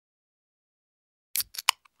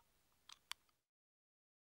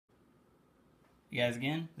Hey guys,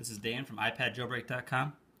 again, this is Dan from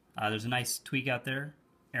iPadJailbreak.com. There's a nice tweak out there.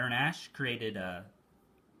 Aaron Ash created a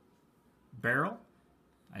barrel.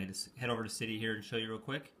 I just head over to Cydia here and show you real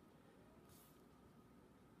quick.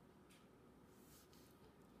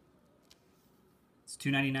 It's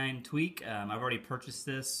 $2.99 tweak. I've already purchased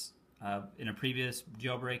this in a previous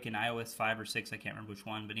jailbreak in iOS 5 or 6. I can't remember which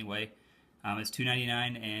one, but anyway, it's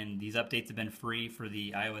 $2.99, and these updates have been free for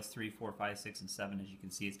the iOS 3, 4, 5, 6, and 7. As you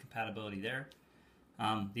can see, it's compatibility there.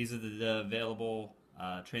 These are the available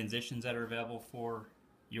transitions that are available for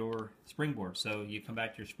your springboard. So you come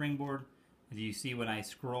back to your springboard. As you see, when I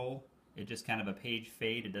scroll, it just kind of a page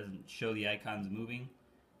fade. It doesn't show the icons moving.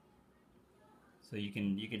 So you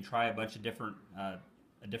can try a bunch of different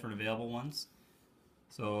available ones.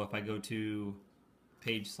 So if I go to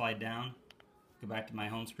page slide down, go back to my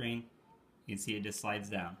home screen, you can see it just slides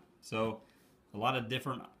down. So a lot of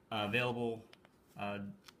different available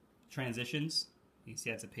transitions. You can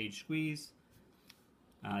see that's a page squeeze.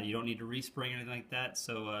 You don't need to respring or anything like that.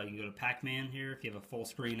 So you can go to Pac-Man here. If you have a full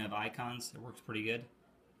screen of icons, it works pretty good.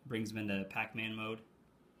 Brings them into Pac-Man mode.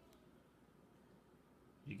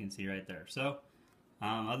 You can see right there. So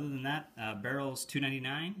other than that, Barrel's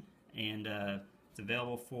 $2.99, and it's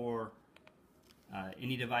available for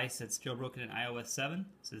any device that's jailbroken in iOS 7.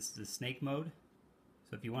 So this is the snake mode.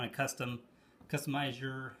 So if you want to customize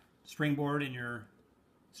your springboard and your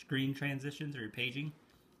screen transitions or your paging,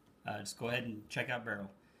 just go ahead and check out Barrel.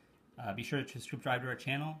 Be sure to subscribe to our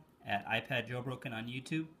channel at iPad Jailbroken on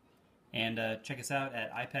YouTube, and check us out at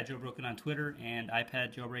iPad Jailbroken on Twitter and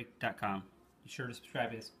iPadJailbreak.com. Be sure to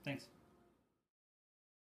subscribe, guys. Thanks.